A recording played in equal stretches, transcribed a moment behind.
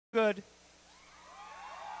good.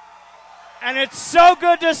 And it's so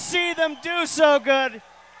good to see them do so good.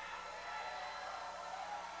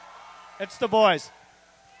 It's the boys.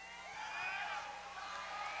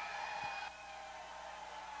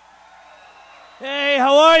 Hey,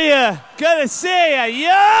 how are you? Good to see you.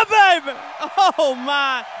 Yeah, baby. Oh,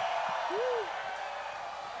 my.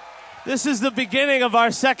 This is the beginning of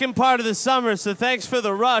our second part of the summer, so thanks for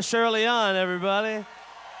the rush early on, everybody.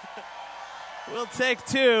 We'll take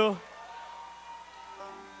two.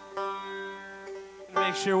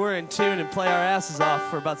 Make sure we're in tune and play our asses off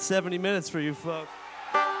for about 70 minutes for you folks.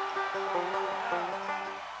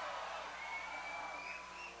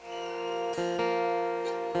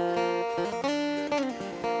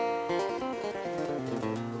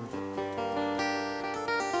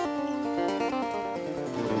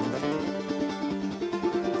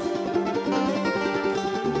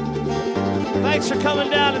 Thanks for coming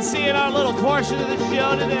down and seeing our little portion of the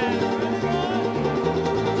show today.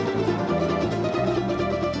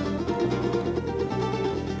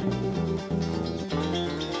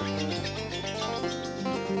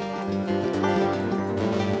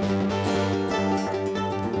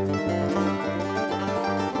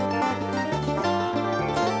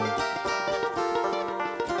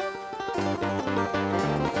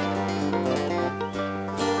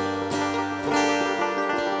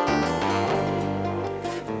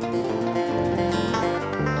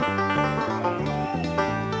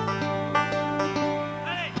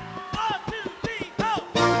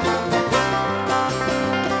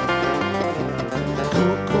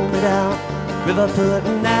 Riverfoot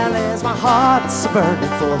and alleys, my heart's burning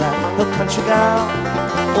for that little country girl.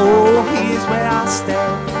 Oh, here's where I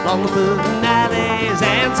stand, along the foot and alleys,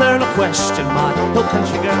 answer no question, my little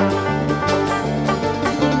country girl.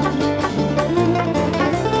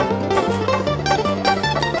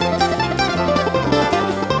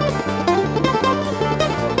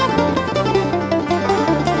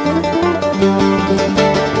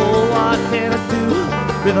 Oh, what can I do?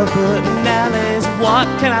 Riverfoot and alleys, what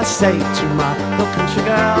can I say to my little country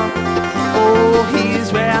girl? Oh,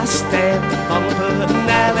 here's where I stand, on the foot and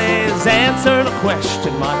alleys, answer no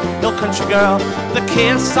question, my little country girl. The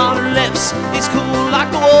kiss on her lips is cool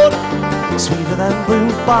like the water, sweeter than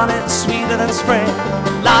blue bonnet, sweeter than spring.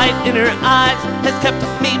 Light in her eyes has kept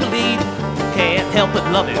me believing, can't help but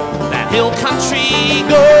love it, that hill country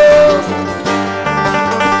girl.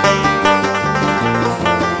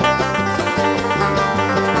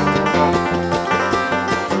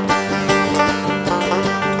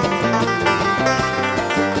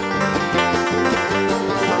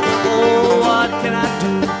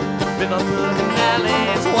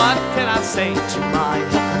 What can I say to my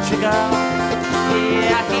country girl?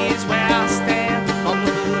 Yeah, here's where I stand, on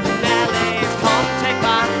the foot and alleys. Come take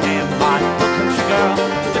my hand, my country girl.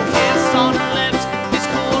 The kiss on her lips is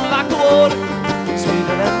cool like the water,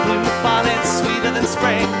 sweeter than blue bonnet, sweeter than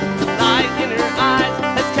spring. Light in her eyes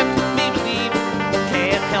has kept me believing,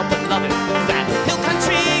 can't help but love it, that hill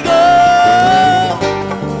country girl.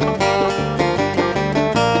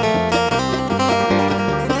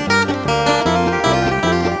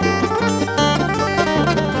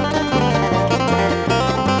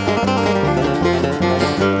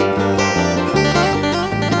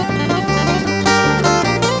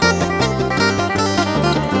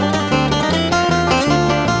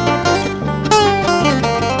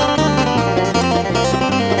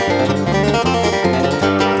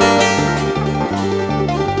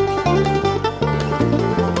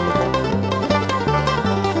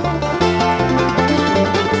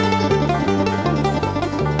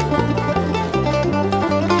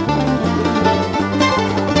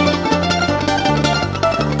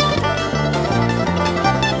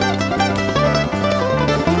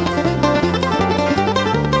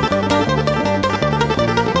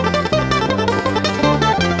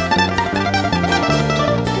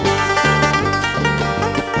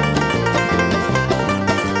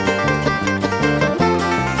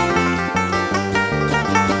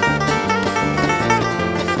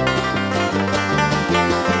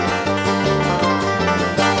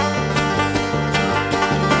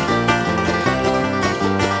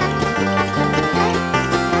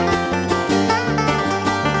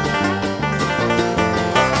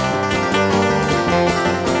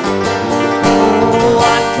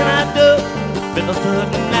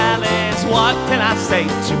 What can I say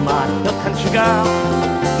to my little country girl?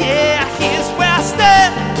 Yeah, here's where I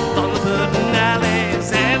stand, on the foot and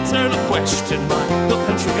alleys, answer the question, my little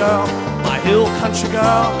country girl, my hill country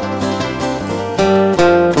girl.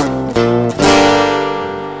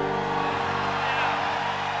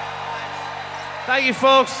 Thank you,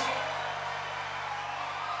 folks.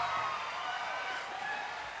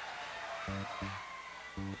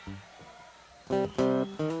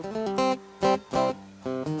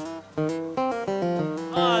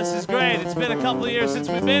 Oh, this is great. It's been a couple of years since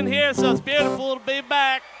we've been here, so it's beautiful to be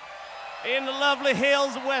back in the lovely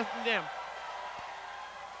hills of West Virginia.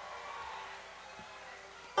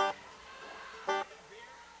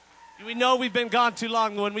 We know we've been gone too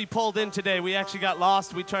long. When we pulled in today, we actually got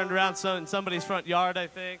lost. We turned around in somebody's front yard, I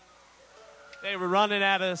think. They were running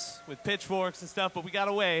at us with pitchforks and stuff, but we got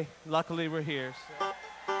away. Luckily, we're here. So.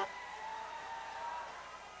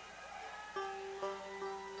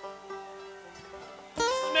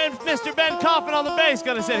 Mr. Ben Coffin on the bass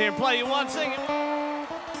gonna sit here and play you one singing.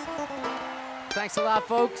 Thanks a lot,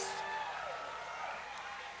 folks.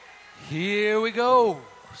 Here we go,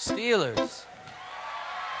 Steelers.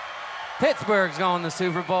 Pittsburgh's going to the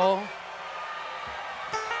Super Bowl.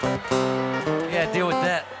 Yeah, deal with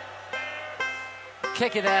that.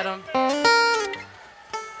 Kick it at them.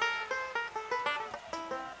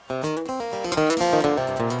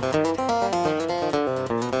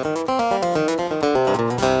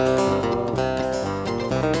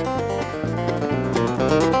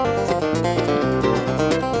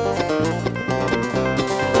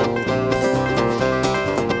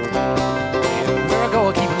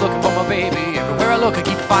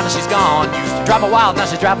 She's gone. Used to drive me wild, now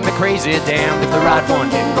she's driving me crazy. Damned if the right one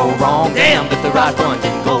didn't go wrong. Damned if the right one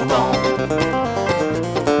didn't go wrong.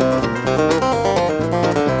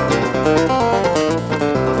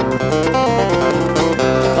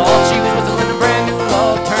 Thought she was whistling a brand new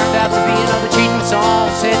love. Turned out to be another cheating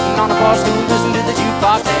song. Sitting on a bar stool, listening to the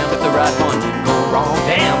jukebox. Damned if the right one didn't go wrong.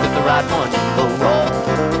 Damned if the right one didn't go wrong.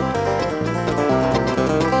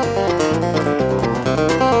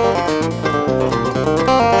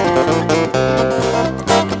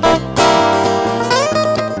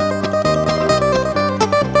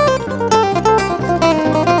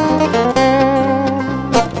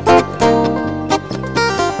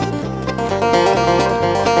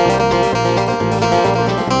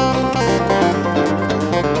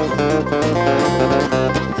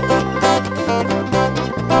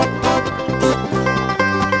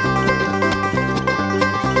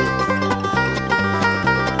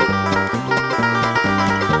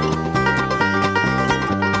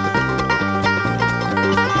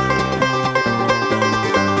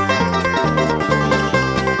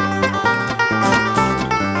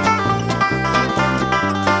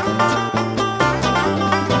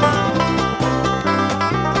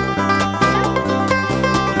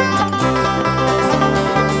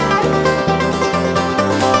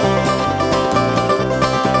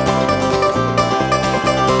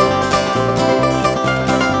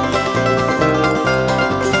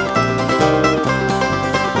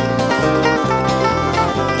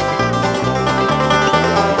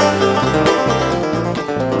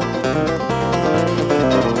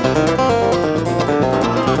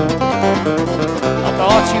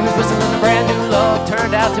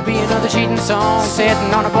 Song,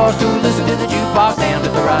 sitting on a bar stool, listen to the jukebox. Damned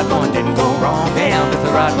if the right one didn't go wrong. Damned if the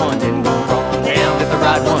right one didn't go wrong. Damned if the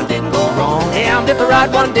right one didn't go wrong. Damned if the right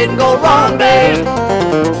one didn't go wrong, babe.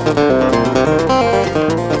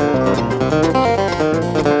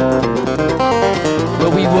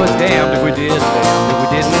 Well, we was damned if we did, damned if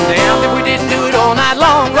we didn't, damned if we didn't do it all night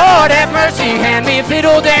long. Lord have mercy, hand me a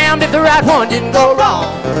fiddle. Damned if the right one didn't go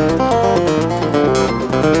wrong.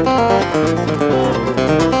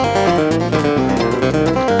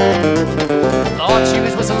 Thought she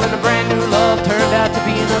was whistling a brand new love. Turned out to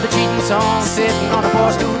be another cheating song. Sitting on a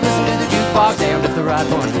bar stool, listen to the jukebox. Damned if the right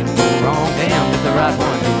one didn't go wrong. Damned if the right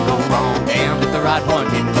one didn't go wrong. Damned if the right one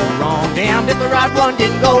didn't go wrong. Damned if the right one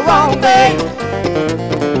didn't go wrong, babe.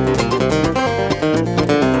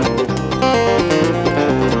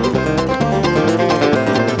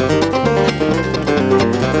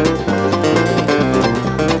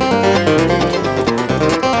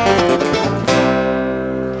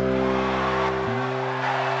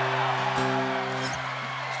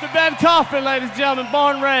 Coffin, ladies and gentlemen,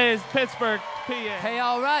 born and raised, Pittsburgh, PA. Hey,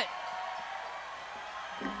 all right.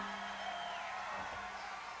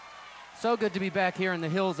 So good to be back here in the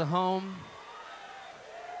hills of home.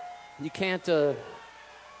 You can't tell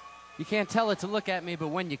it to look at me, but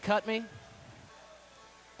when you cut me,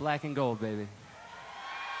 black and gold, baby.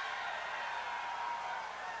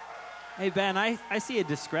 Hey, Ben, I see a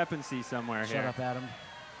discrepancy somewhere here. Shut up, Adam.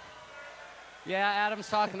 Yeah, Adam's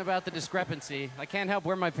talking about the discrepancy. I can't help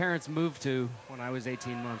where my parents moved to when I was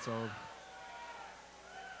 18 months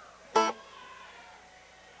old.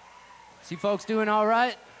 See folks doing all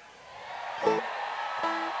right?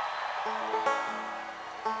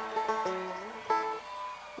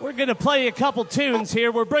 We're going to play a couple tunes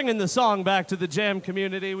here. We're bringing the song back to the jam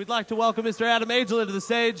community. We'd like to welcome Mr. Adam Angel to the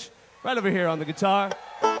stage, right over here on the guitar.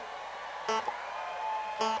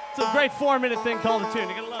 It's a great 4-minute thing called a tune.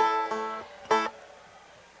 You're going to love it.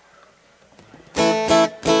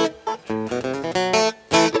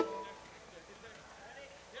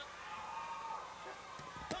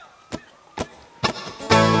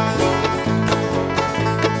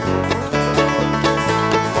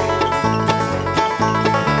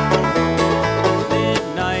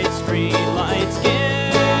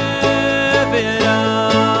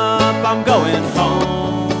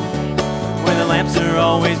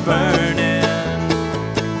 Always burning,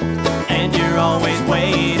 and you're always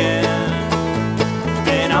waiting,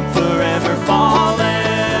 and I'm forever falling.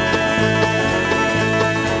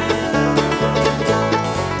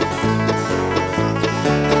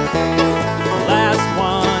 Last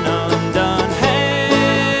one undone,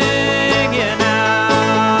 hanging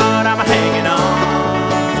out. I'm hanging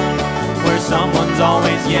on where someone's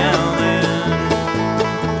always yelling,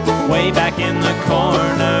 way back in the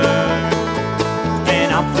corner.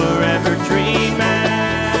 I'm forever dreaming.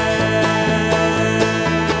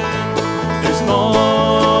 There's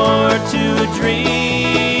more to a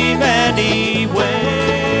dream anyway.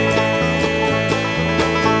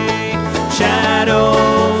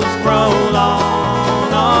 Shadows grow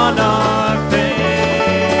long on our face.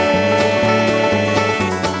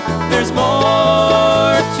 There's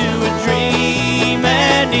more to a dream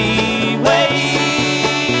anyway.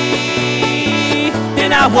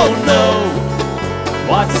 And I won't know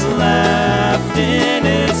what's left in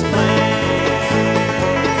its place.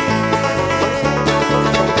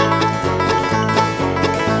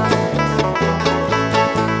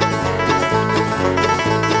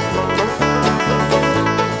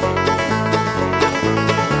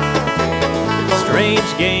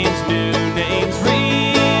 Strange games, new names,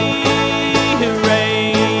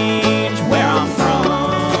 rearrange where I'm from,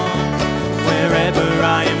 wherever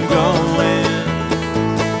I am going.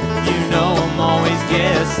 Always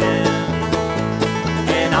guessing,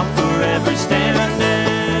 and I'm forever standing.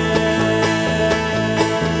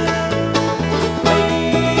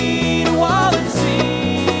 Wait a while and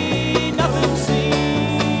see, nothing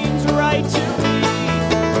seems right to me.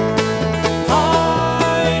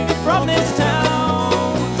 Hide me from this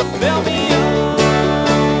town, fill me up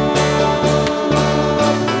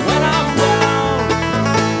when I'm down.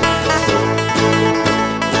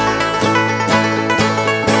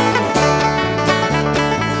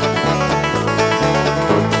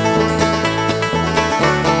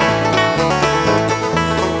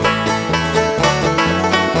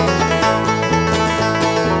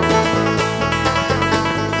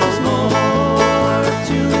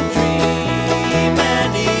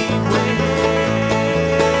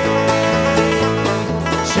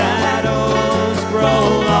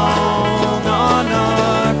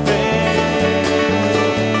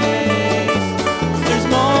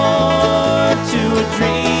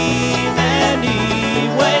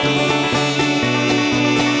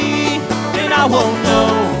 I won't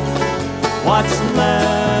know what's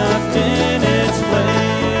left in its place.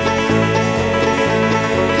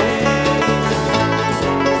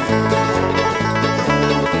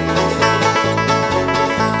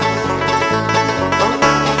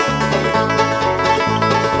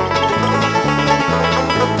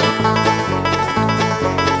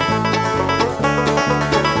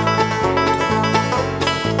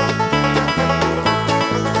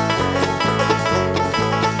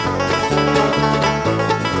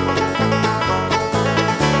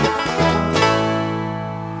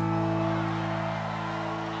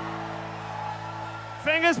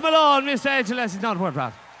 Malone, Mr. Angeles is not word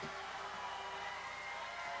proud.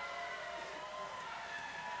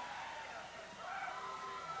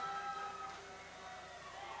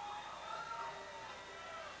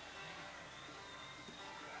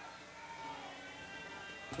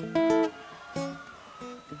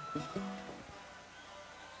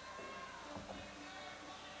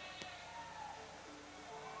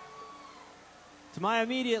 To my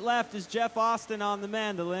immediate left is Jeff Austin on the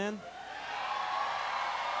mandolin.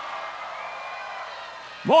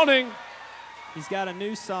 Morning. He's got a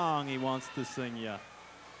new song he wants to sing you.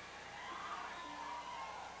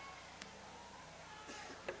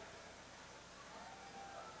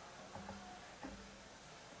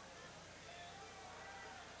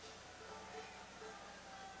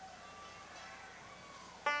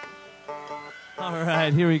 All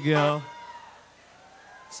right, here we go.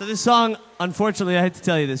 So this song, unfortunately, I hate to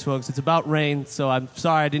tell you this, folks, it's about rain, so I'm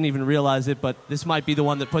sorry I didn't even realize it, but this might be the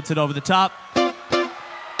one that puts it over the top.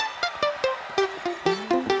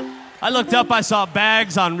 I looked up, I saw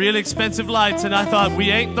bags on really expensive lights, and I thought,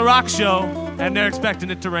 we ain't the rock show, and they're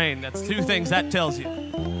expecting it to rain. That's two things that tells you.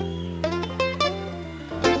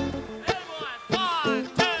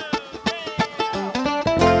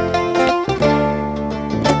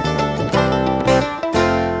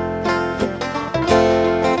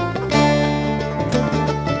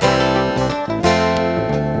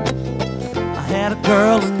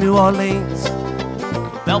 Girl in New Orleans,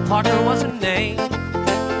 Belle Parker was her name.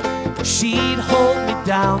 She'd hold me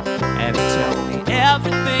down and tell me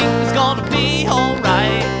everything's gonna be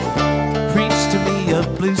alright. Preach to me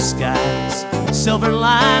of blue skies, silver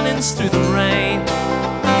linings through the rain.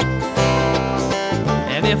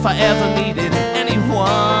 And if I ever needed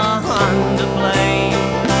anyone to blame,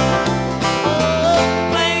 oh,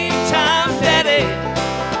 blame time, Daddy,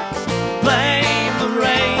 blame the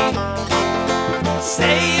rain.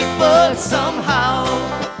 Safe, but somehow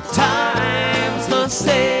time's the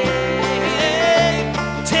same.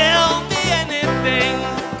 Tell me anything,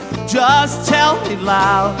 just tell me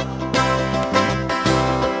loud.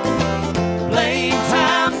 Blame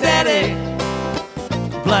time, Daddy,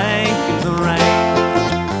 blame the rain.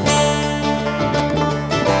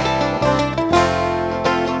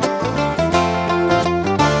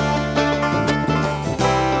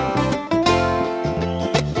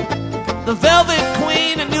 The Velvet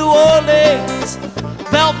Queen of New Orleans,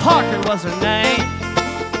 Belle Parker was her name.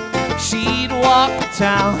 She'd walk the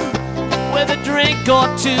town with a drink or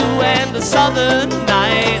two and a southern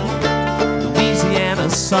night. Louisiana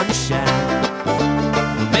sunshine,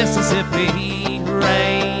 Mississippi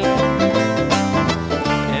rain.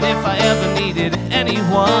 And if I ever needed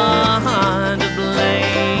anyone to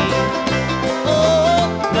blame,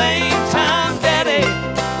 oh, blame time, Daddy,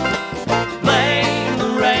 blame the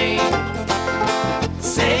rain.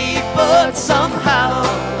 Safe, but somehow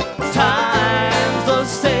time's the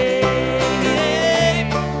same.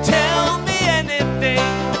 Tell me anything,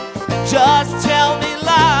 just tell me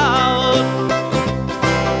loud.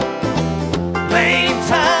 Blame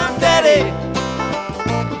time, Daddy,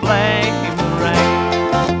 blame the rain.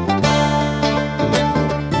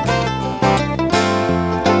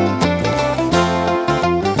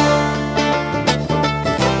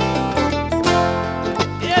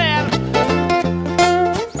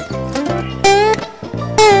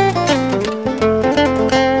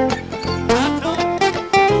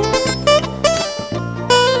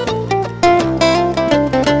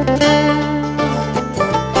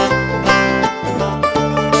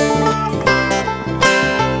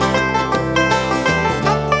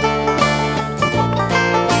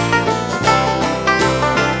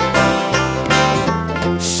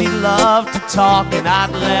 Loved to talk and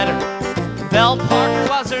I'd let her. Belle Parker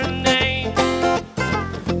was her name.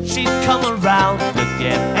 She'd come around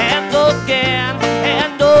again and again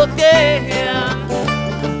and again.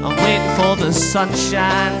 I'm waiting for the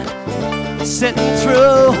sunshine, sitting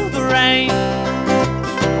through the rain.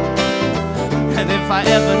 And if I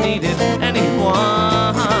ever needed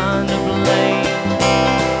anyone to blame,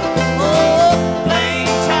 oh, blame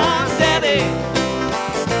time, Daddy,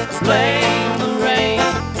 blame the rain.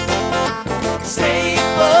 Safe,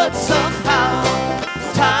 but somehow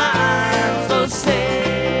time's the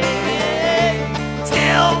same.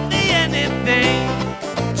 Tell me anything,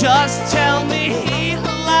 just tell me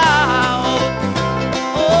loud.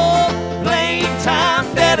 Oh, blame time,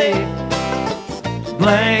 Daddy,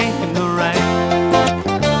 blame the rain.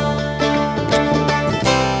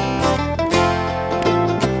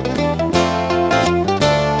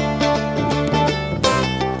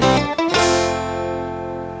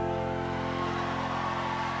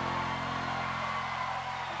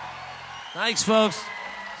 Thanks, folks.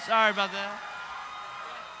 Sorry about that.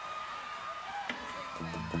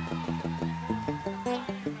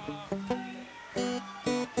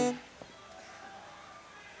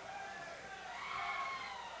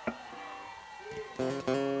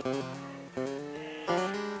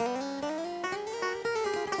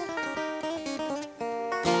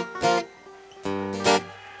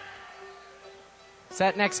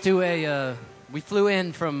 Sat next to a, we flew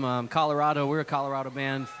in from Colorado. We're a Colorado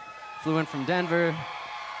band. Flew in from Denver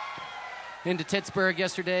into Pittsburgh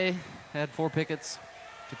yesterday. Had 4 pickets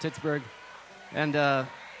to Pittsburgh. And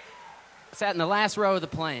sat in the last row of the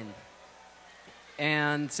plane.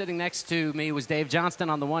 And sitting next to me was Dave Johnston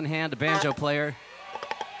on the one hand, a banjo player.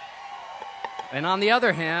 And on the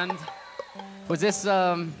other hand was this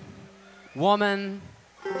woman,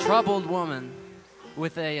 troubled woman,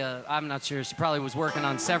 with a, I'm not sure, she probably was working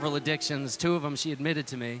on several addictions. 2 of them she admitted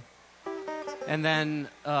to me. And then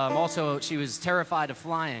also she was terrified of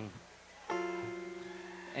flying.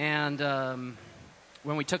 And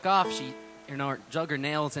when we took off, she, dug her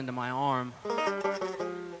nails into my arm.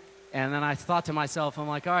 And then I thought to myself, I'm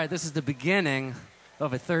like, all right, this is the beginning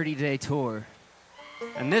of a 30-day tour.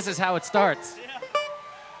 And this is how it starts.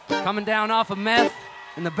 Coming down off of meth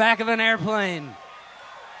in the back of an airplane.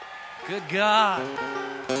 Good God.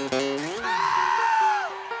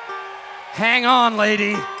 Hang on,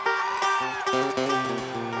 lady.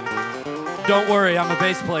 Don't worry, I'm a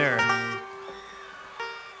bass player.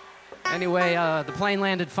 Anyway, the plane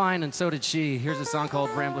landed fine, and so did she. Here's a song called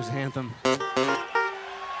Rambler's Anthem.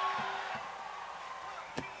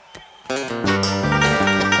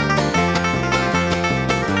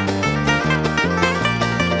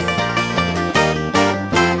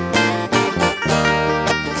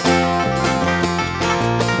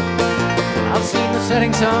 I've seen the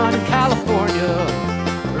setting sun in California,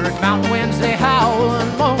 heard mountain winds, they howl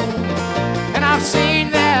and moan. And I've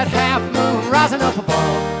seen that half moon rising up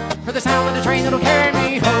above, for the sound of the train that'll carry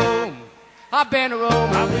me home. I've been a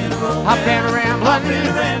roaming, I've been a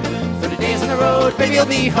rambling, 30 days on the road, baby, you'll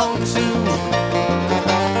be home soon.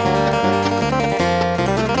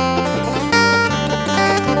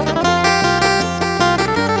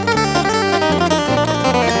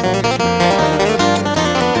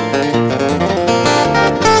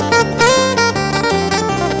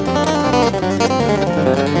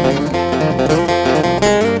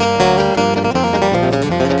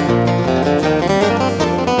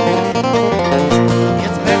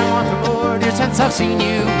 I've seen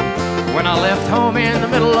you when I left home in the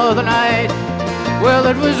middle of the night. Well,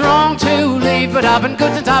 it was wrong to leave, but I've been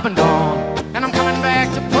good since I've been gone, and I'm coming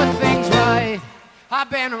back to put things right. I've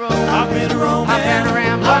been a roaming, I've been a roaming, I've been a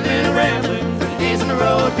rambling, I've been a rambling, 30 days on the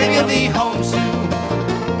road, baby, you'll be home soon.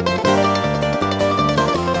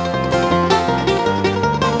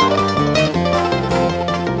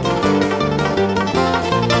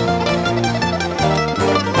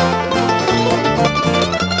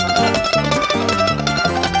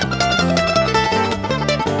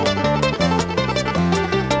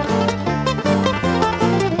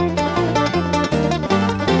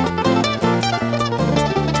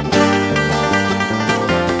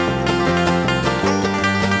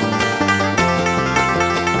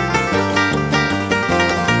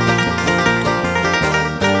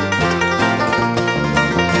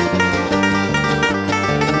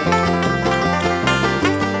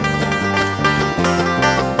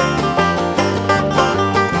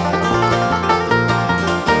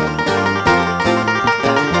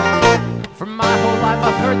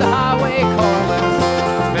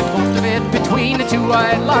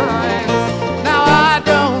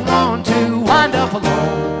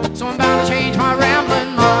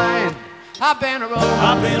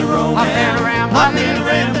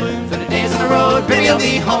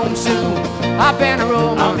 Home soon. I've been a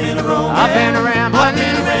roaming, I've been a roaming, I've been a rambling, I've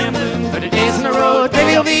been a rambling, 30 days on the road,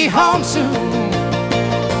 baby, you'll be home soon.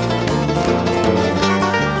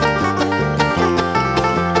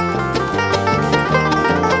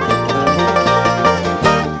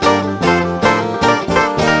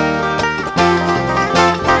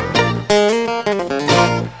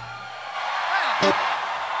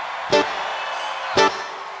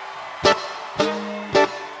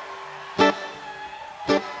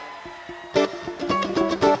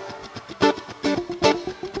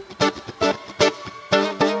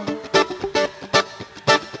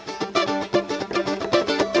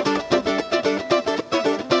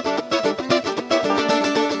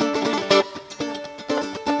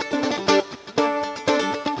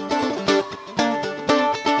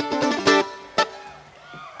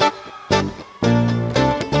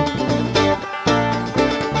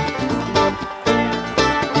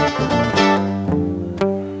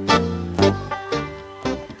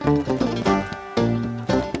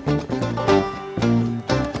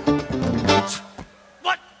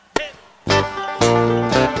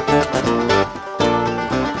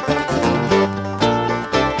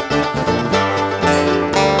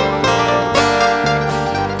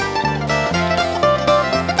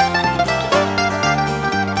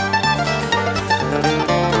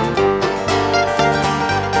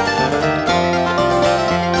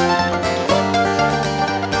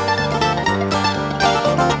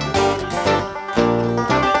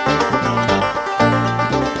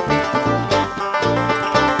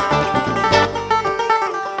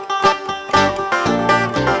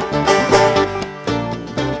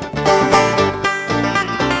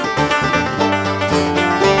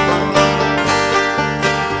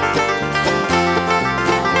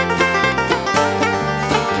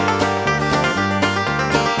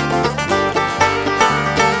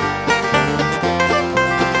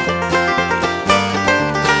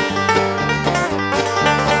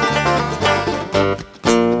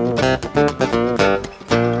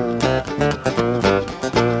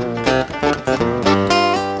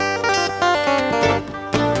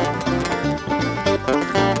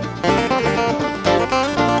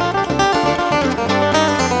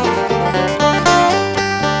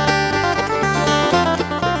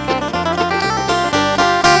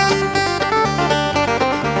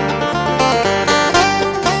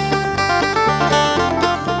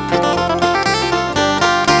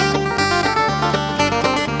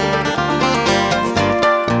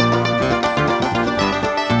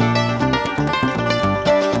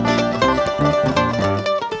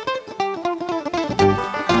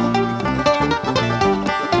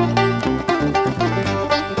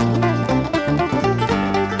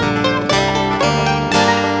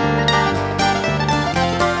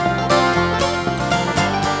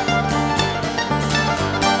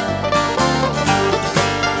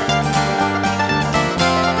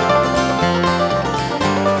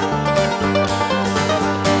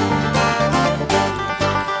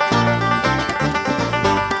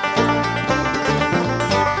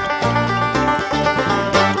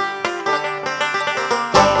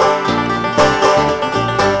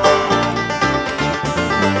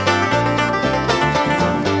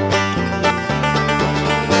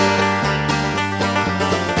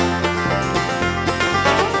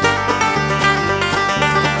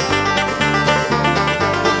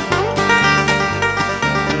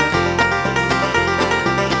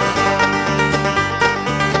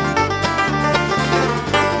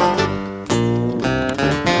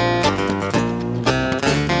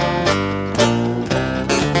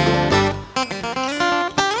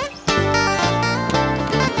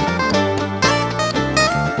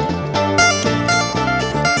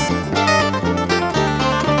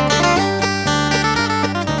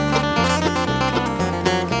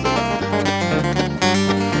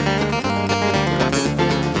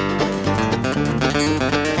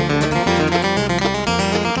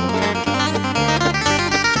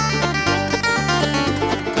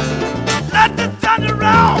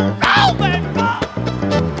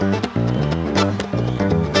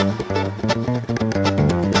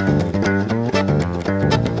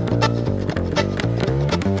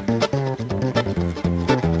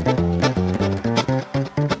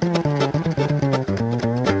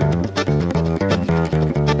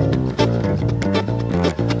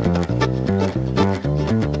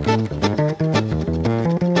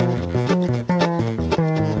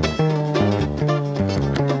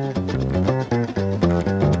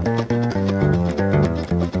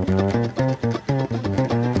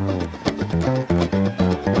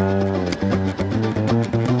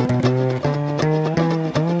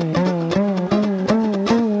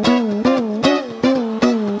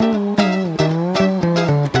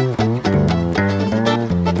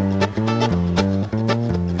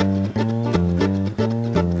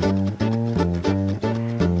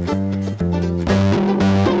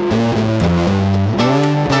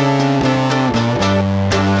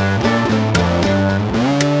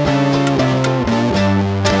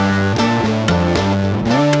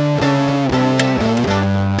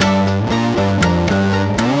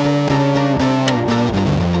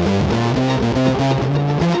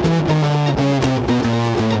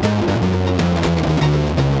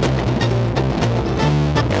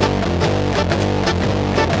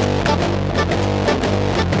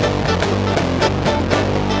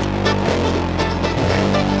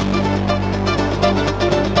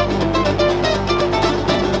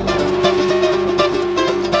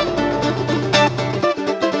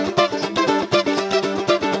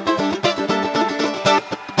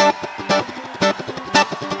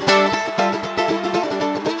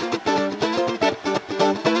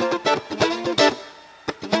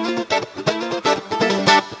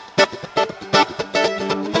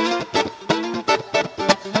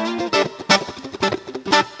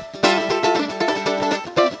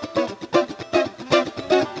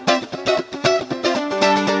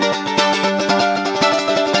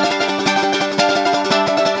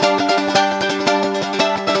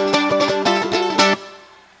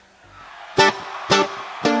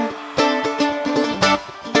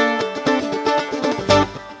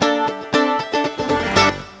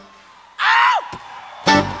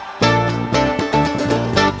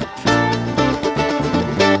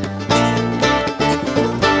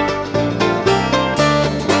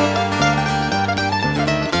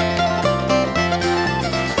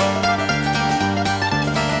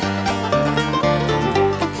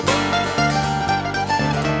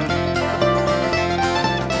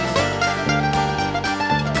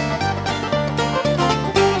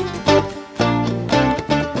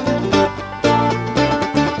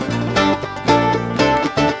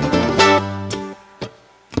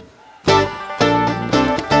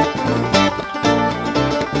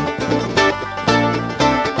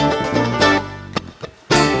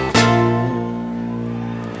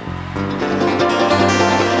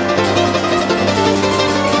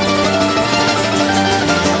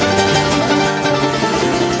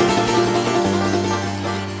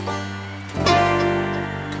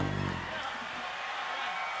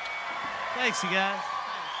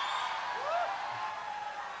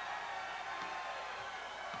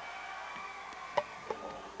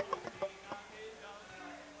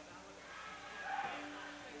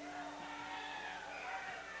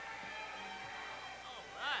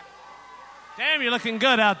 Damn, you're looking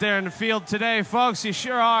good out there in the field today, folks. You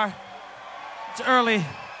sure are. It's early.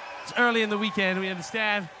 It's early in the weekend, we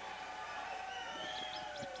understand.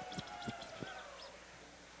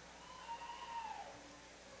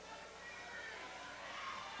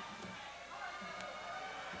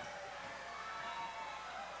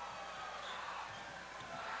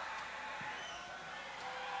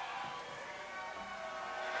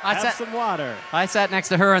 Have some water. I sat next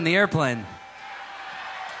to her in the airplane.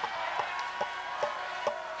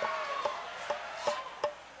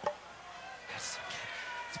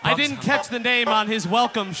 I didn't catch the name on his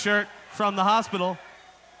welcome shirt from the hospital.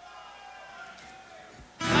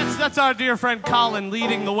 That's our dear friend Colin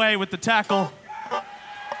leading the way with the tackle.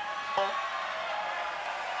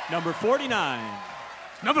 Number 49.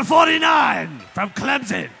 Number 49 from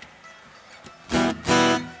Clemson.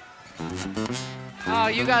 Oh,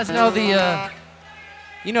 you guys know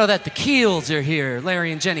you know that the Keels are here.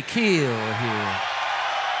 Larry and Jenny Keel are here.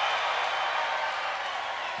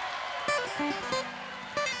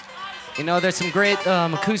 You know, there's some great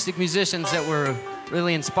acoustic musicians that were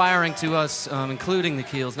really inspiring to us, including the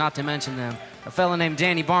Keels, not to mention them. A fella named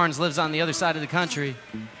Danny Barnes lives on the other side of the country.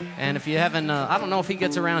 And if you haven't, I don't know if he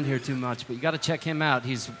gets around here too much, but you got to check him out.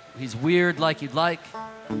 He's weird like you'd like.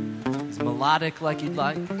 He's melodic like you'd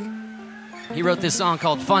like. He wrote this song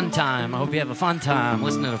called Fun Time. I hope you have a fun time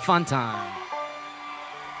listening to Fun Time.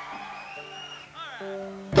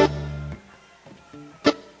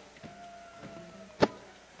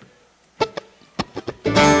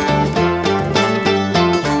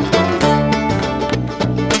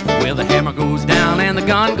 Well, the hammer goes down and the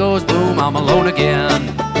gun goes boom. I'm alone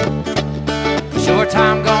again. Short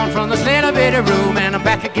time gone from this little bitty room and I'm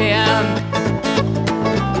back again.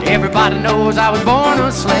 Everybody knows I was born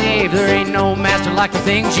a slave. There ain't no master like the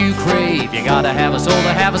things you crave. You gotta have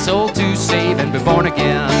a soul to save and be born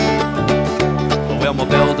again. Well, my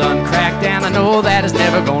bell done cracked and I know that it's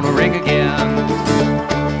never gonna ring again.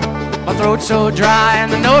 My throat's so dry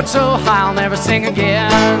and the note's so high I'll never sing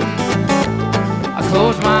again. I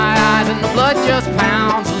close my eyes and the blood just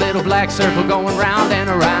pounds. A little black circle going round and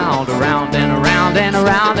around, around and around and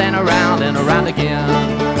around and around and around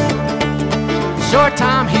again. Short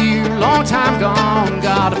time here, long time gone.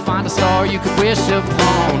 Gotta find a star you could wish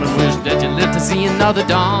upon and wish that you lived to see another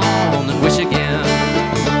dawn and wish again.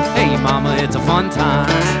 Hey mama, it's a fun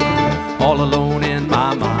time, all alone in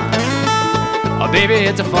my mind. Oh baby,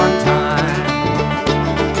 it's a fun time.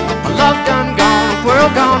 My love done gone,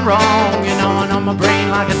 world gone wrong. You know, and on my brain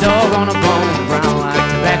like a dog on a bone. Brown like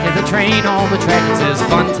the back of the train on the track. It says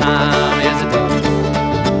fun time, yes it does.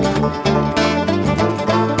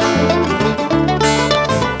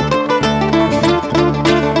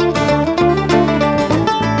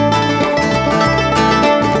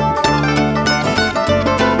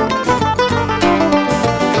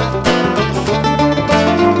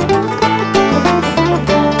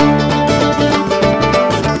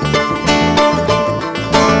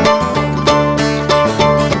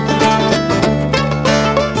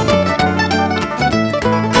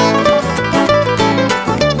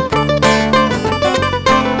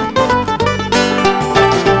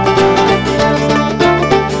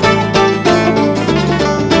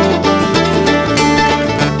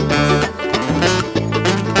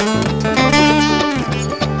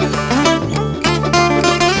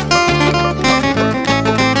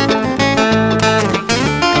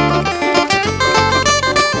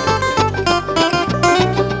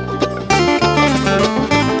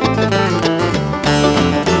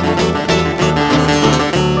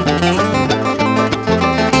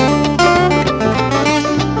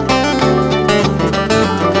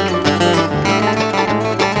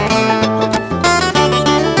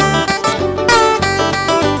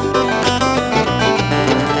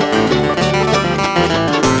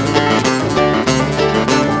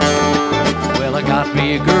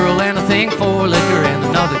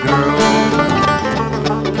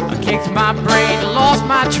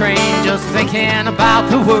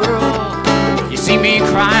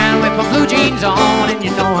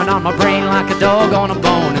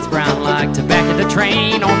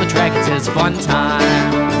 Fun time.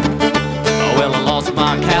 Oh, well, I lost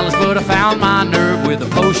my callus, but I found my nerve with a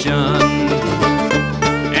potion.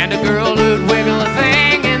 And a girl who'd wiggle a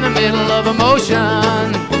thing in the middle of emotion.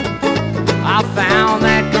 I found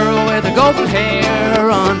that girl with the golden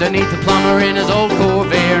hair underneath the plumber in his old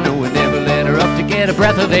Corvair. No, we never let her up to get a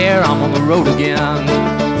breath of air. I'm on the road again.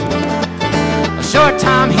 A short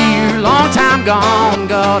time here, long time gone.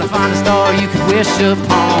 Gotta find a star you could wish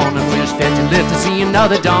upon and wish that you lived to see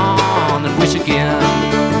another dawn and wish again.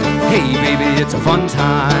 Hey baby, it's a fun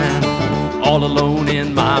time, all alone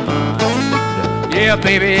in my mind. Yeah,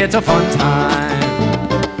 baby, it's a fun time.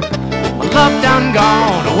 My love done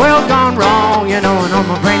gone, the world gone wrong. You know, and on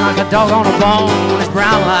my brain like a dog on a bone. It's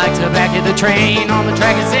brown like the back of the train. On the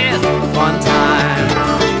track it says, fun time.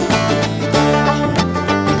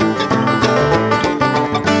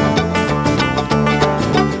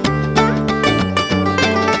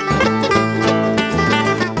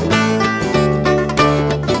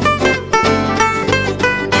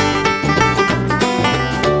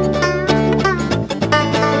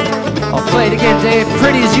 Play it again, Dave.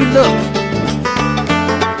 Pretty as you look.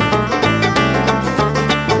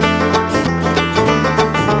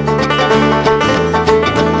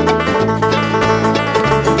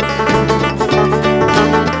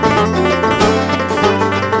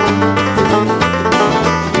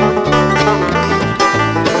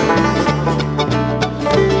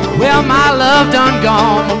 Well, my love done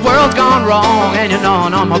gone, my world's gone wrong, and you're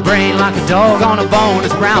gnawing on my brain like a dog on a bone.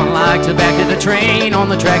 It's brown like the back of the train. On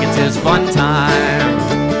the track it says fun time.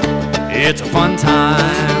 It's a fun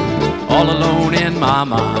time, all alone in my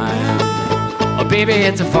mind. Oh, baby,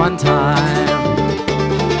 it's a fun time.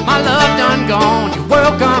 My love done gone, your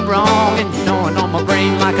world gone wrong, and you're gnawing on my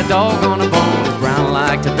brain like a dog on a bone. It's brown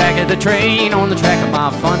like the back of the train. On the track of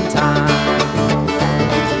my fun time.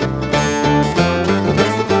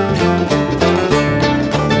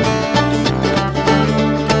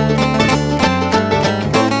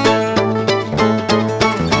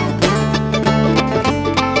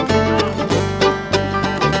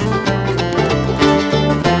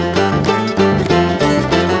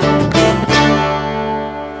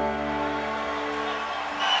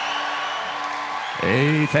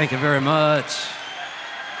 Thank you very much.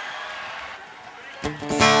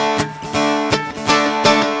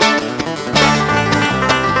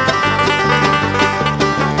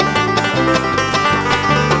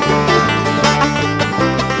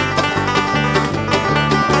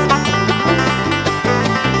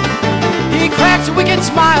 He cracks a wicked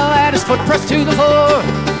smile at his foot pressed to the floor,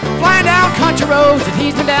 flying down country roads that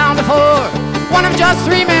he's been down before. One of just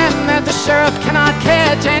 3 men that the sheriff cannot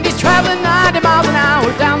catch, and he's traveling 90 miles an hour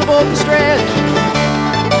down the Bolton stretch.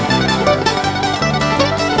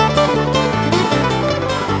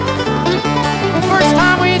 The first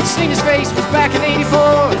time we had seen his face was back in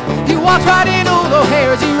 '84. He walked right in old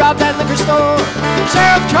O'Hare as he robbed that liquor store.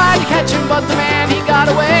 Sheriff tried to catch him, but the man, he got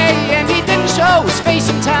away, and he didn't show his face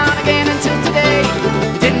in town again until today.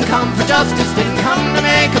 He didn't come for justice, didn't come to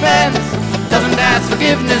make amends, doesn't ask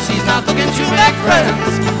forgiveness, he's not looking to make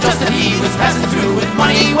friends. Just that he was passing through with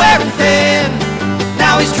money wearing thin.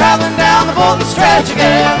 Now he's traveling down the Bolton stretch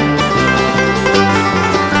again.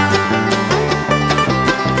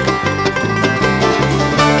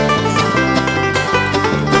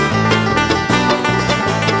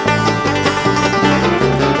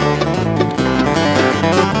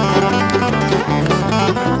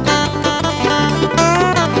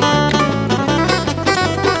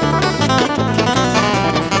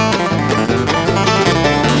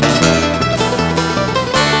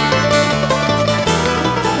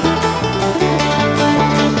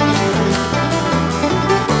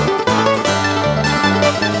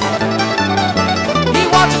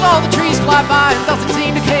 By and doesn't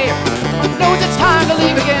seem to care. Knows it's time to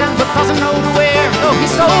leave again, but doesn't know where. Oh, he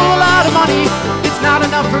stole a lot of money, it's not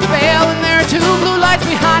enough for bail, and there are 2 blue lights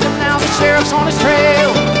behind him now. The sheriff's on his trail.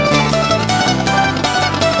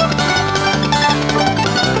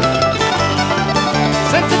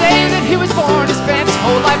 Since the day that he was born, he spent his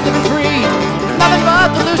whole life living free. Nothing but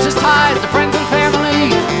the loosest ties to friends and family.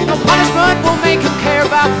 No punishment will make him care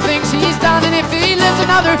about the things he's done, and if he lives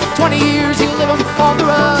another 20 years, he'll live them on the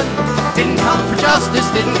run. Didn't come for justice,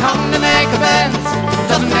 didn't come to make amends,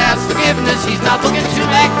 doesn't ask forgiveness, he's not looking to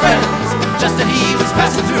make friends. Just that he was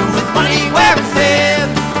passing through with money wearing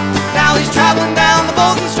thin. Now he's traveling down the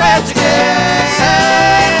Bolton stretch again.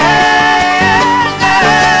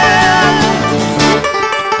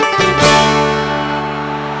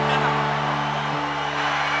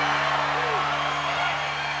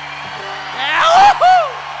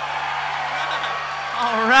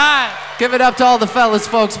 All right. Give it up to all the fellas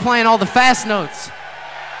folks playing all the fast notes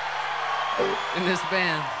in this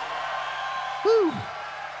band. Woo.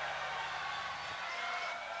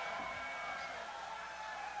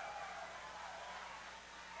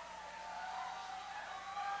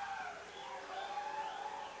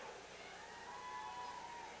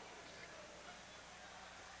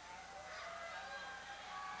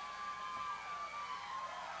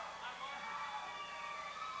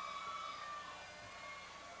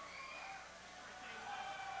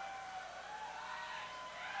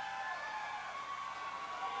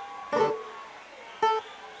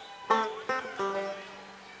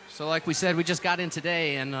 So like we said, we just got in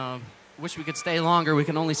today and wish we could stay longer. We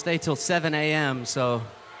can only stay till 7 a.m., so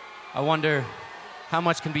I wonder how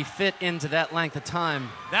much can be fit into that length of time.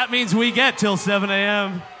 That means we get till 7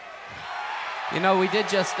 a.m. You know, we did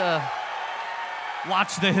just...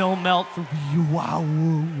 watch the hill melt for you. Wow.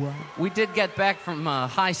 We did get back from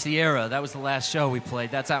High Sierra. That was the last show we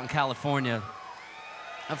played. That's out in California.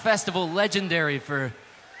 A festival legendary for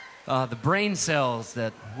the brain cells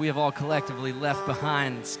that we have all collectively left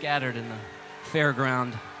behind, scattered in the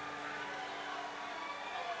fairground.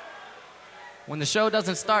 When the show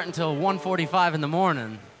doesn't start until 1:45 in the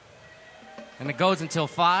morning, and it goes until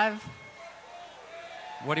 5,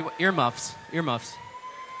 what do you... Earmuffs.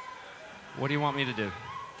 What do you want me to do?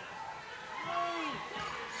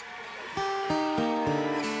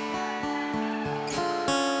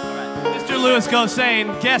 Mr. Louis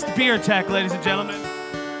Gosain, guest beer tech, ladies and gentlemen.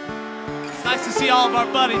 It's nice to see all of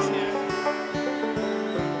our buddies here.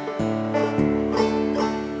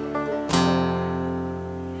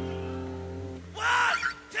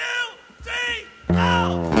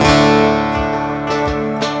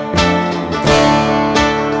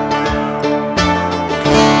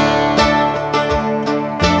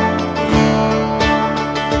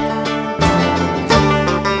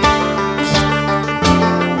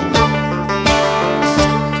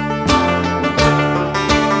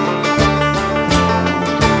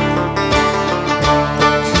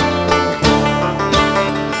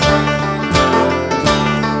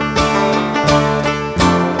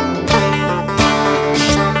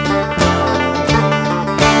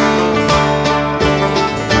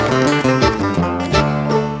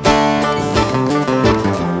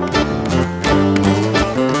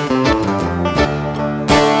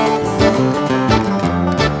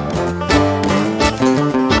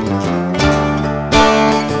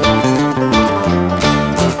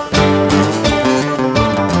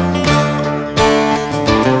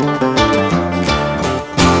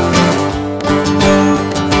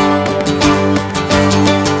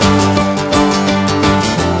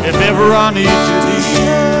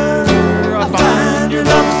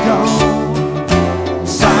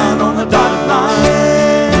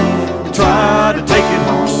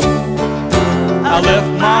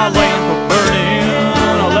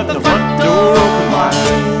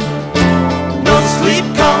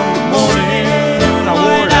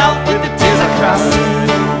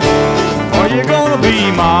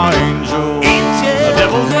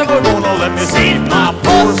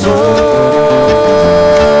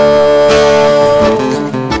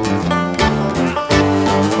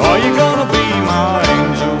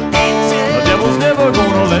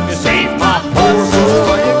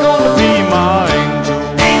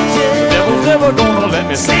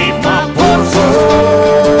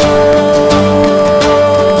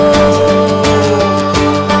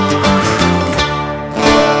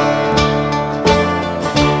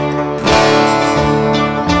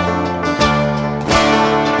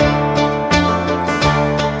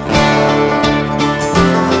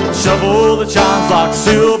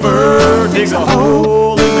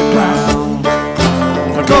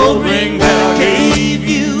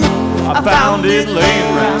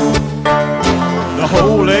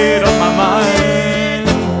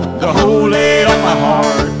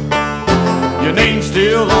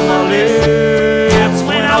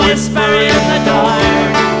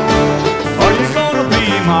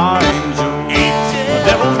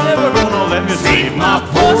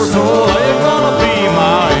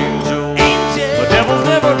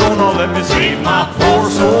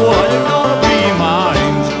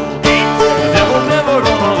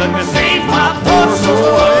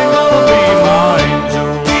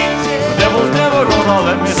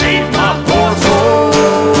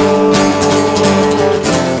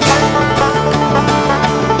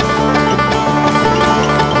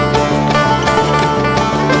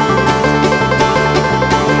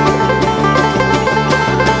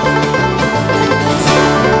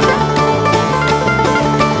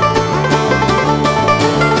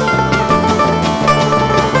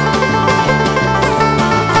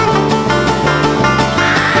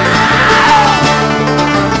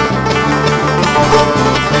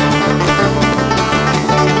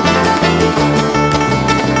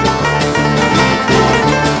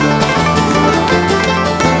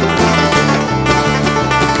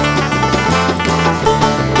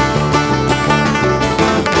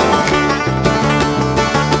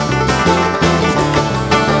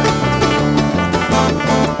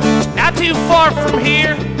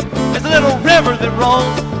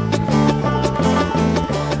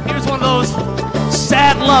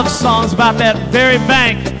 Songs about that very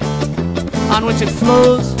bank on which it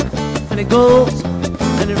flows and it goes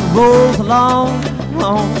and it rolls along,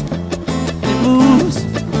 along, and it moves,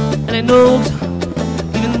 and it knows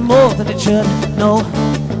even more than it should know,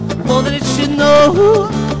 more than it should know,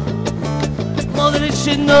 more than it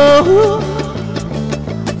should know,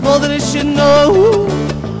 more than it should know,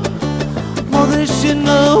 more than it should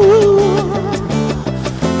know.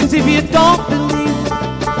 'Cause if you don't believe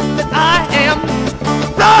that I am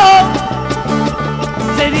wrong,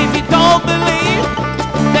 said if you don't believe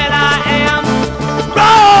that I am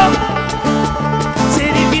wrong,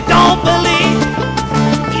 said if you don't believe,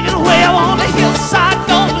 even way I'm on the hillside,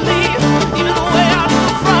 don't believe, even way out in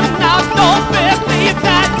the front now, don't believe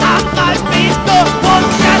that I might be the one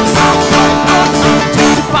that's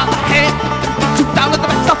take you by the hand, get you down to the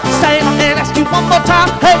back, say it and ask you one more time,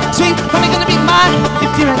 hey sweet, honey, gonna be mine?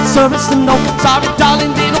 If you're at service, then no, sorry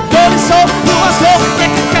darling, little dirty soul, you must go, get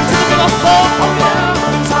the catch to the river floor, hold me down,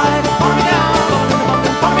 side, hold me down,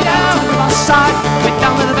 follow me down, to the river side, way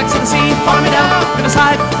down to the back of the sea, follow me down, to the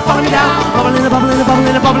side, follow me down, bubble in the bubble in the bubble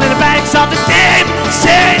in the bubble in the bags of the deep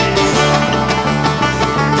sea.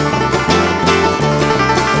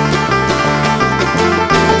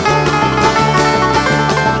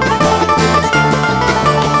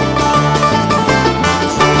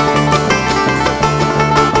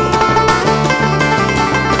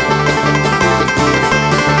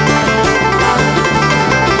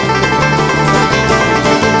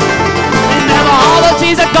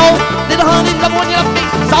 Little honey, love when you love me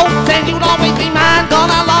so, then you'll always be mine,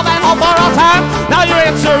 gonna love and hope for all time. Now your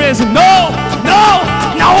answer is no, no,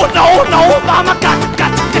 no, no, no, mama, got to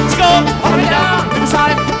go. Follow me down to the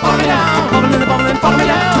side, follow me down, bubbling, follow me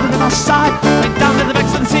down to the side, right down to the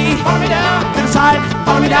banks of the sea. Follow me down to the side,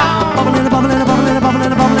 follow me down, bubbling,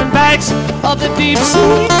 banks of the deep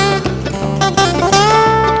sea.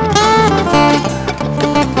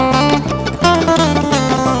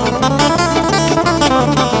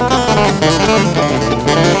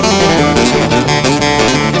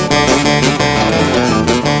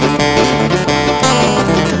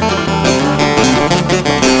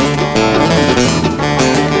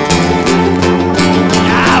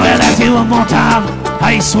 One more time,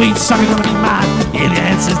 hey sweet sucker, gonna be mine. If your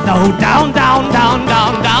answer's no, down, down, down,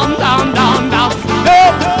 down, down, down, down, down, no,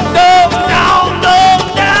 no, down, no,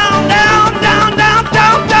 down, down, down, down,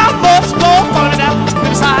 down, down, must go, follow me down,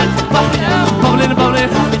 riverside, follow me down, bubbling,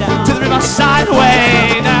 to the riverside,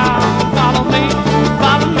 way down, follow me,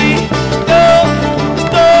 no,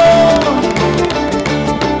 no.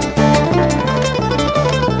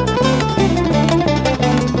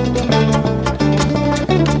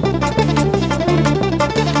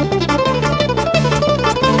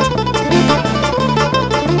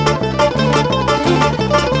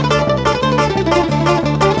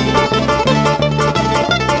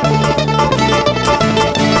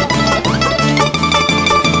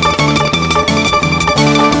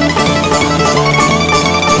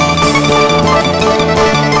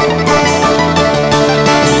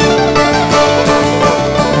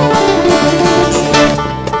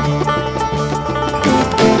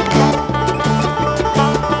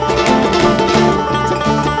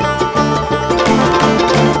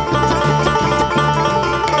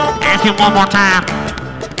 One more time.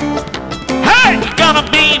 Hey, you're gonna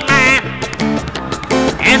be mine.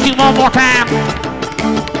 Ask you one more time.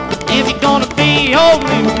 If you're gonna be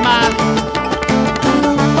only mine.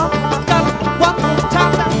 Got it one more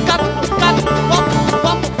time. Got it one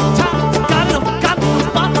more time. Got it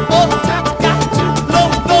one more time. Got to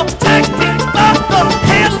Lord, take it by the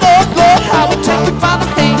hand, Lord, I will take it by the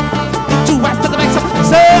hand. Get you after the next one.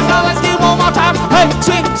 Says I'll ask you one more time. Hey,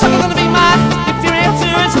 sweet, sucker, gonna be mine. If your answer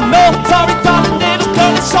is no, sorry, darling, little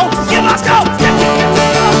girl, it's so you must go. Get to go.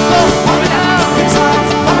 Follow me down,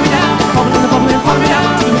 follow me down, follow me down,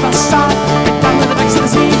 to the side, get down to the banks of the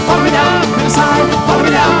sea. Follow me down.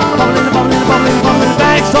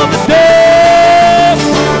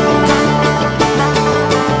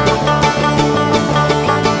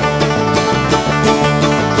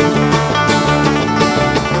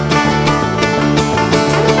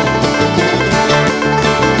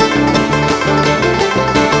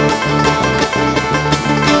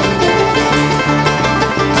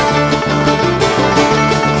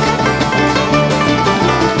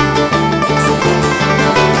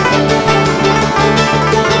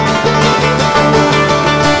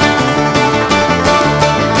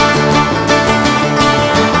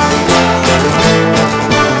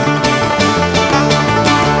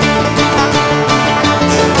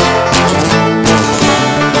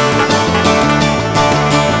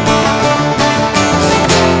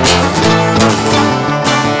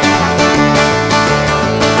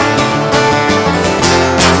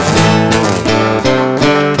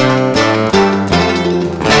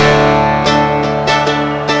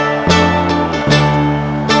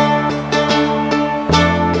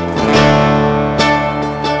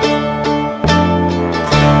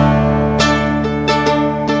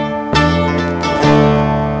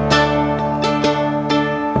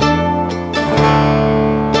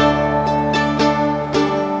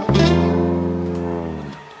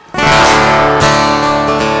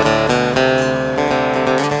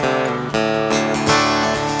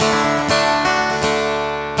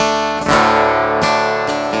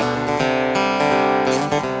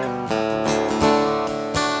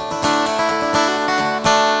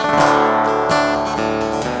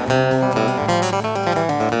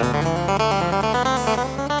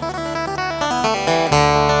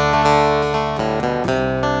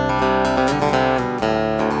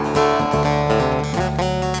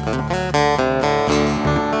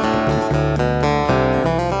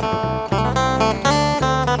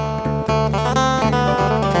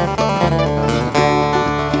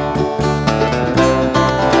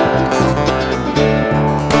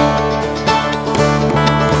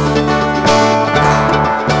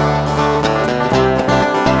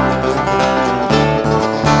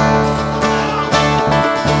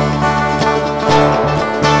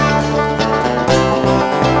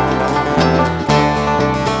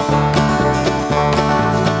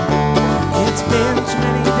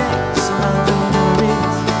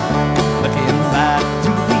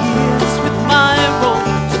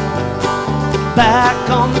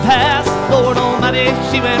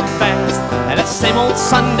 She went fast, and that same old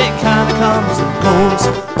Sunday kinda comes and goes.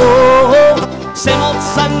 Oh, same old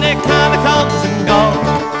Sunday kinda comes and goes.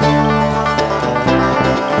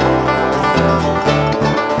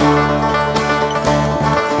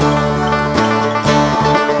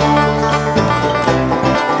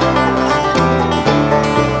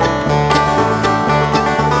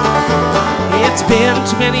 It's been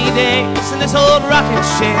too many days in this old rocking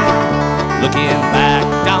shed, looking back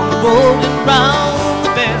down the road and round the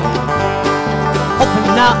bend,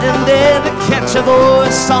 hoping now and then to catch a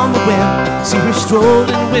voice on the wind. See her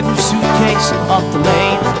strolling with her suitcase up the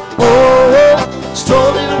lane. Oh,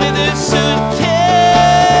 strolling with her suitcase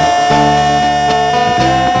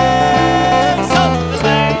up the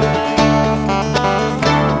lane.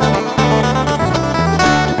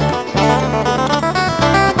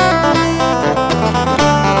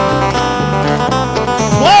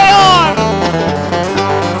 Play on!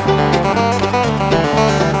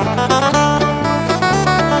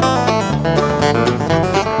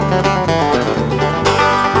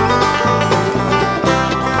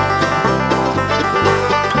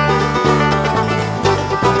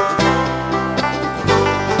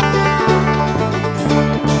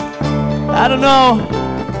 I don't know.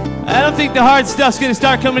 I don't think the hard stuff's gonna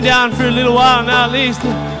start coming down for a little while now, at least.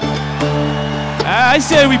 I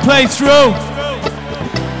say we play through.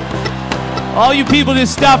 All you people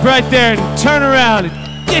just stop right there and turn around and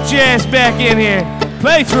get your ass back in here.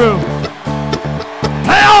 Play through.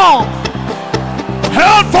 Play on!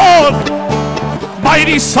 Held forward,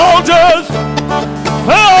 mighty soldiers!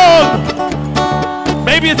 Play on!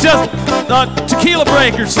 Maybe it's just a tequila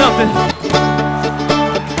break or something.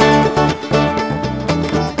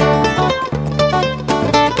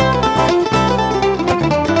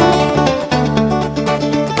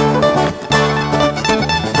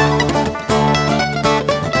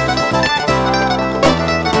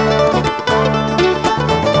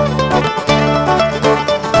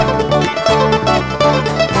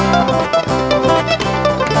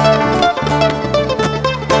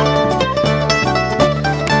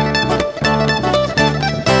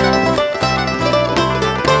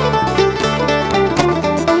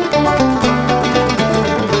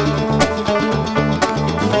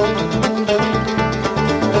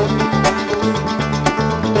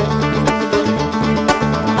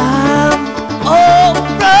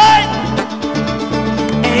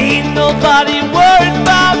 Nobody worried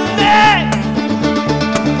about me.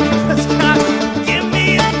 Just gotta give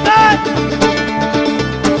me a thought.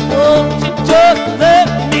 Won't you just let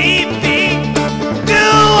me be? Do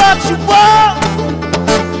what you want.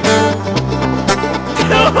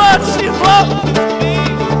 Do what you want with me.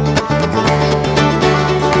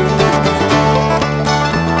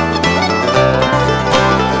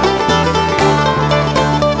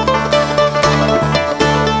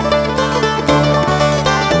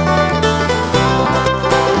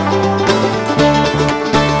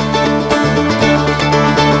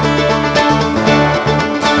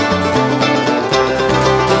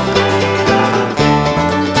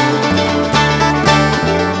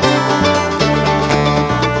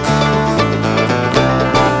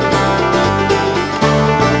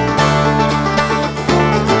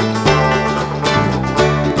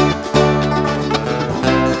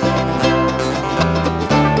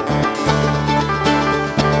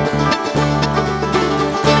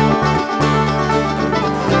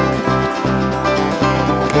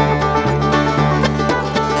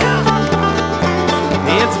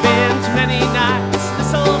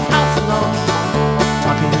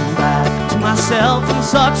 In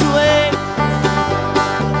such a way,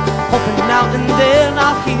 hoping now and then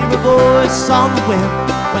I'll hear a voice on the wind.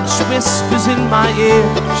 When she whispers in my ear,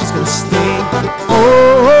 she's gonna stay.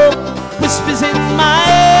 Oh, whispers in my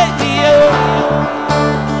ear.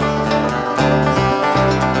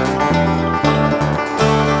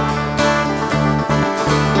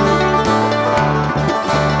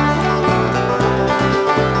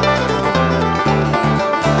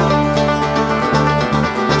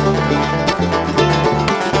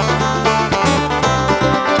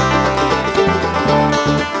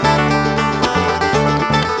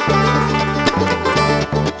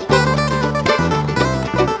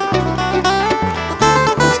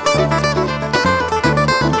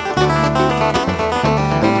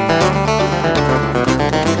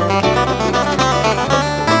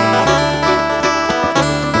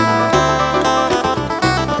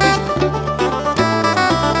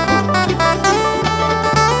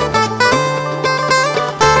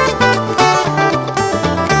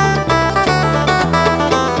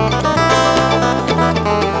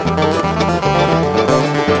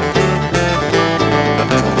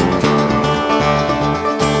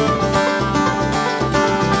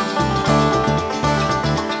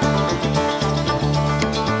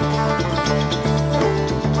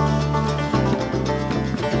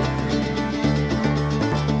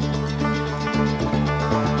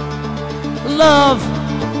 love.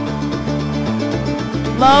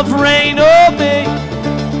 Love rain on me.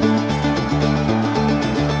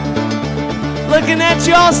 Looking at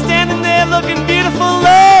you all standing there looking beautiful,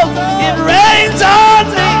 love. It rains on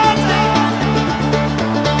me.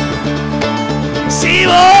 See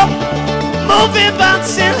you all moving,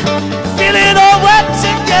 bouncing, feeling all wet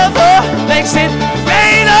together. Makes it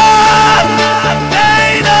rain on me.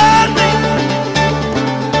 Rain on me.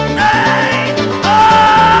 Rain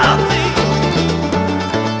on me.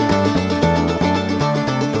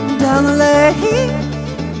 Down the lane,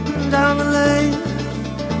 down the lane,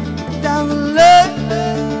 down the lane.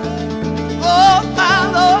 Oh my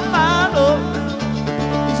Lord,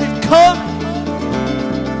 is it coming?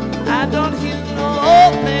 I don't hear no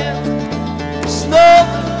old man. Slow,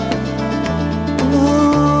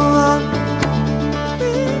 Lord,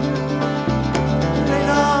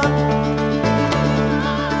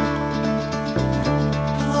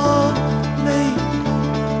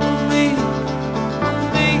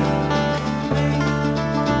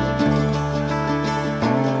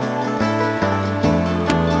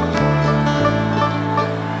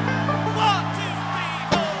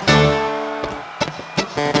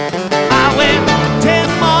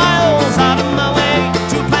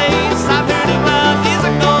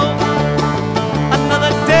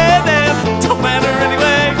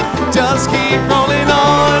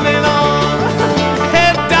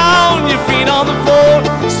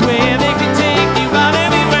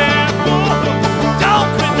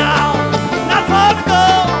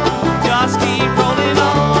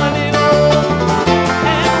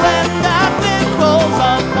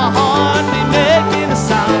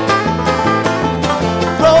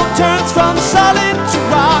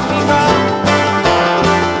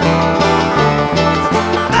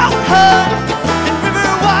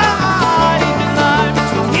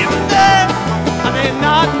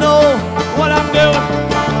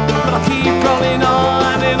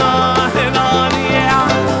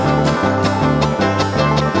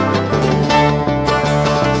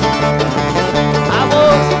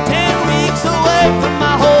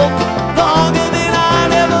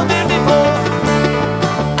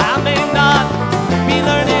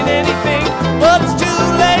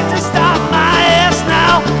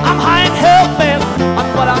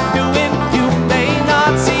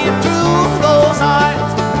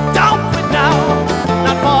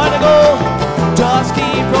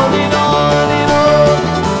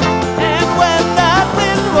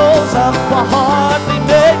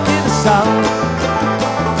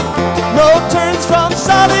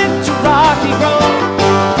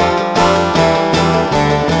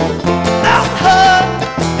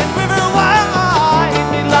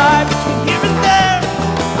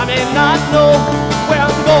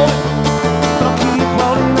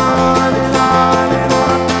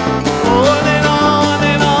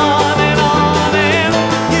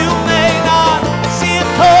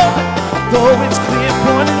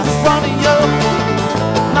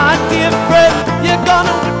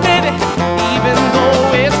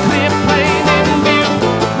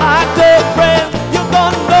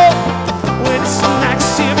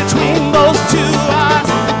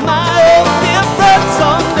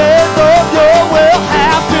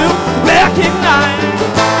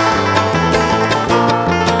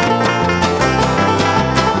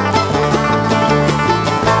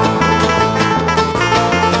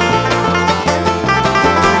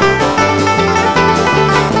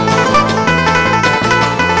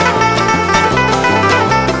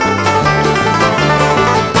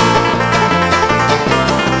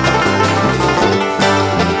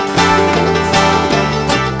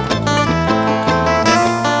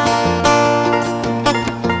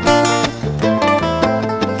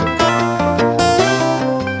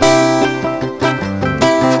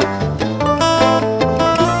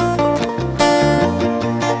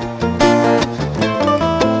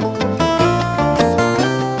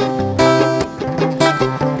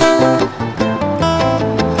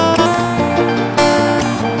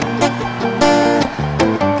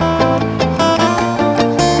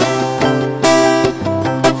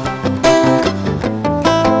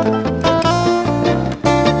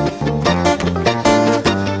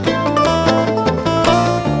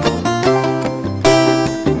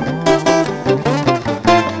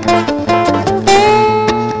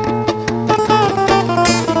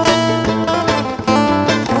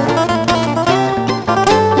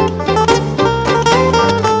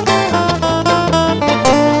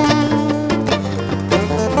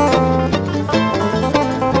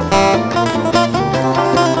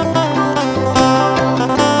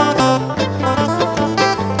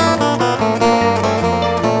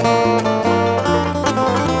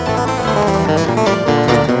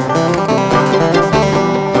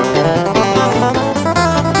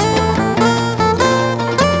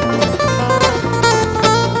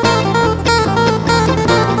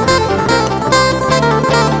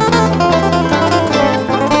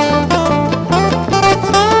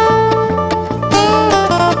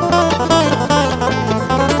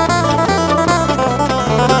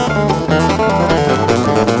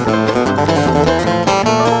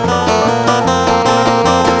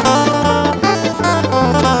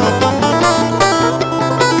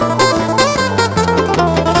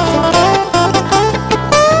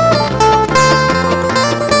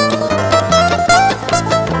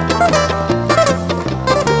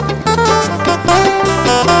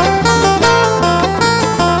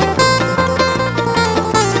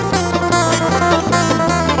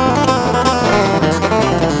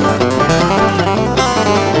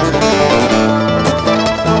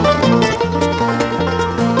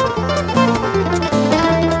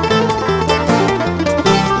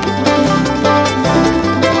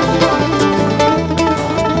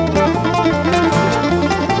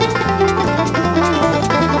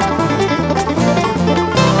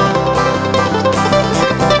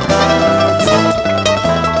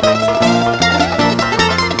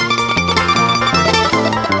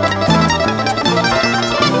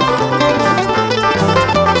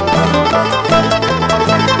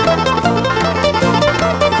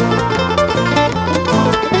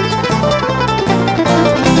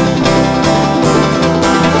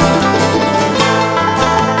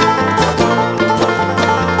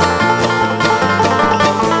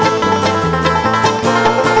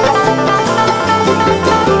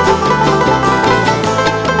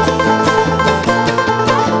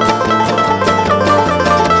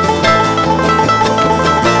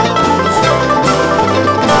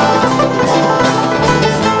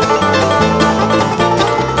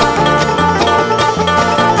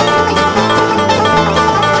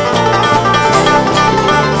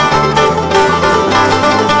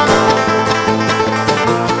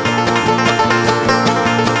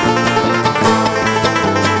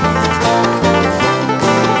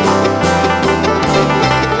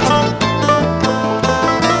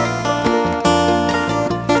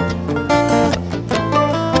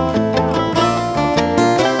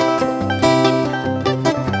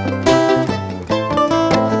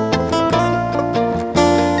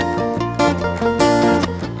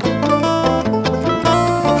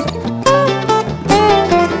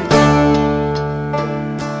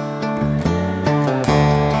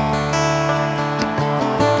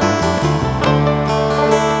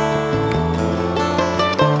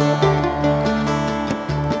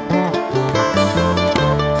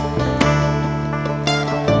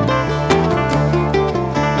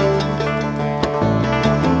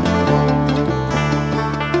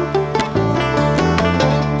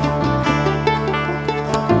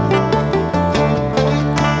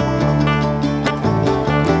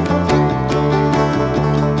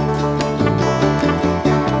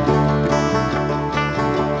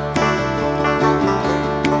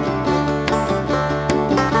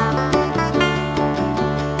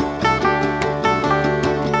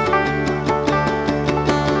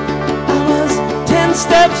 10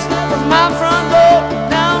 steps from my front door.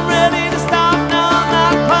 Now I'm ready to stop, now I'm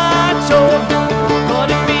not quite sure.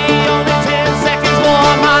 Could it be only 10 seconds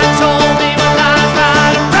more? My soul, me when I'm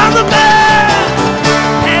right around the bend.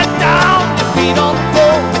 Head down, your feet on the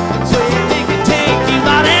floor. Sway, they can take you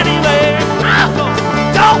about anywhere.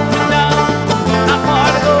 Don't you know, not far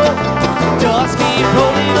to go. Just keep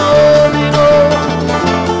rolling on and on.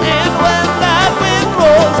 And when that wind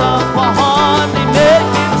rolls up, we're hardly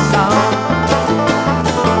making sound.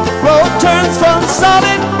 Road turns from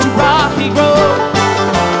solid to rocky road.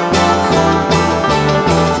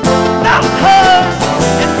 Now her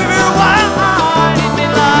and river wide, it may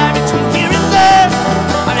lie between here and there.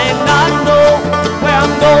 I may not know where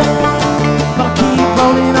I'm going, but I'll keep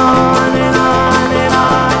rolling on and on and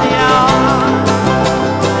on, yeah.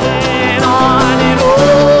 And on and on.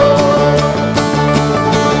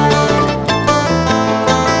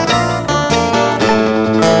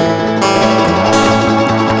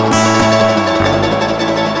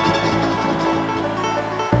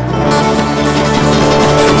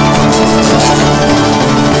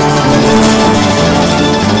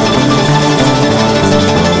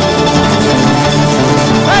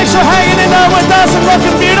 Thanks for hanging in there with us and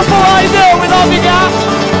looking beautiful. How you doing? We love you guys.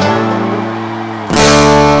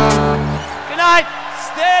 Good night.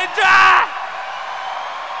 Stay dry.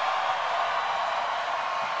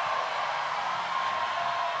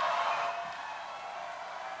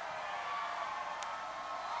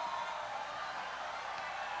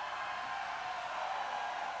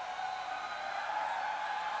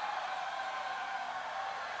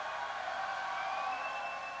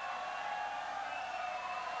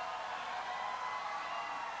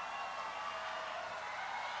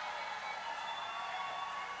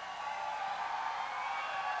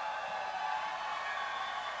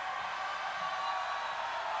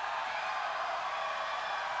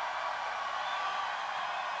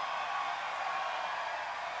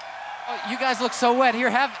 Oh, you guys look so wet. Here,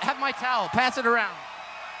 have my towel. Pass it around.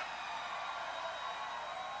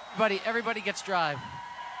 Everybody gets dry.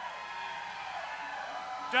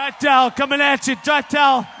 Dry towel coming at you. Dry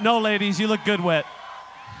towel. No, ladies, you look good wet.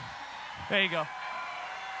 There you go.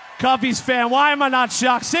 Cubbies fan, why am I not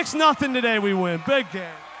shocked? 6-0 today we win. Big game.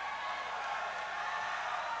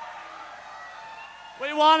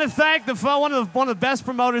 We want to thank one of the best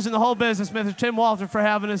promoters in the whole business, Mr. Tim Walter, for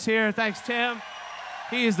having us here. Thanks, Tim.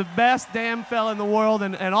 He is the best damn fella in the world,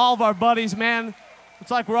 and all of our buddies, man.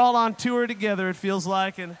 It's like we're all on tour together, it feels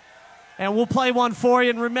like, and we'll play one for you.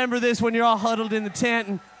 And remember this when you're all huddled in the tent,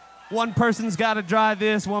 and one person's got to dry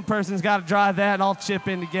this, one person's got to dry that, and all chip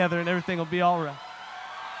in together, and everything will be all right.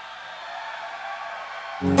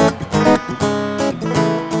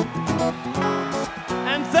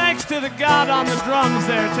 And thanks to the God on the drums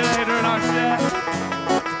there today during our set.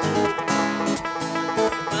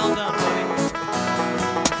 Well done, buddy.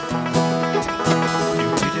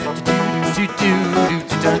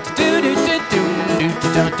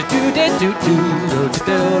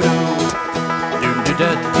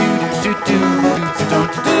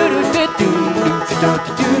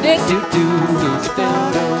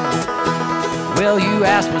 Well, you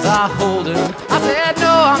asked, was I holding? I said,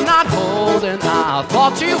 no, I'm not holding. I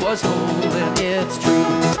thought you was holding, it's true.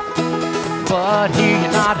 But here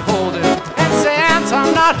you're not holding. And since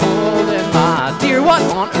I'm not holding, my dear, what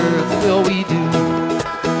on earth will we do?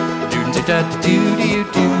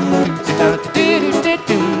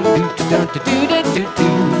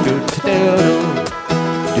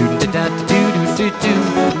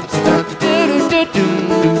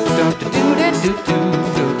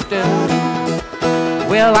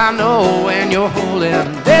 Well, I know when you're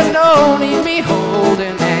holding, there's no need me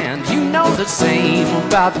holding, and you know the same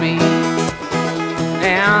about me.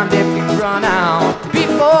 And if you run out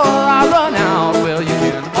before I run out, well, you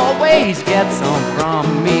can always get some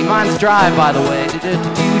from me. Mine's dry, by the way.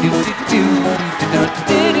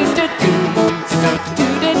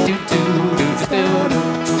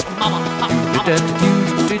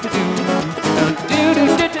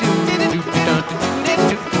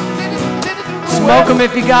 Smoke 'em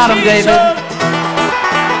if you got 'em, David.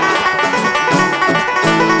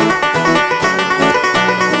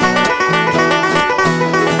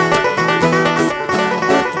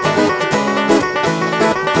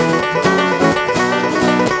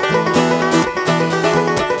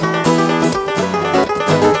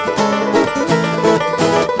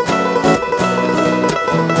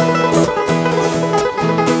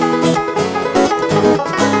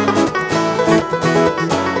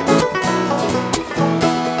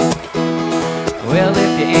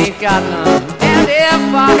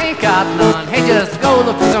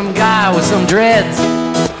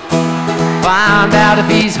 find out if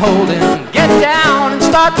he's holding. Get down and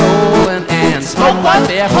start rolling and smoke what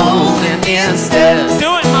they're holding instead. Do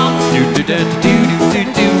it, mama.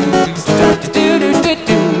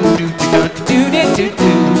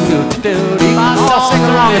 I'll sing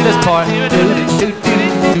along at this part.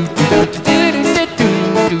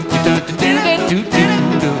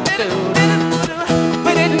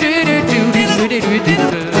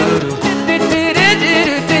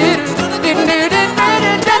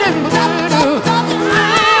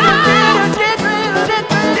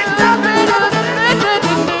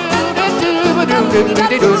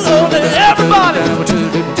 Everybody!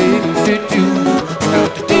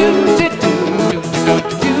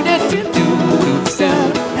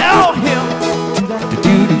 Hell him!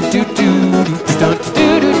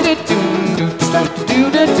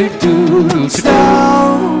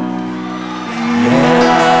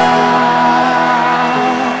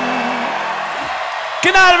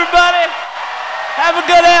 Good night, everybody. Have a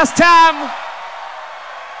good ass time.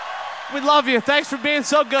 We love you. Thanks for being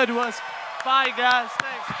so good to us. Bye, guys.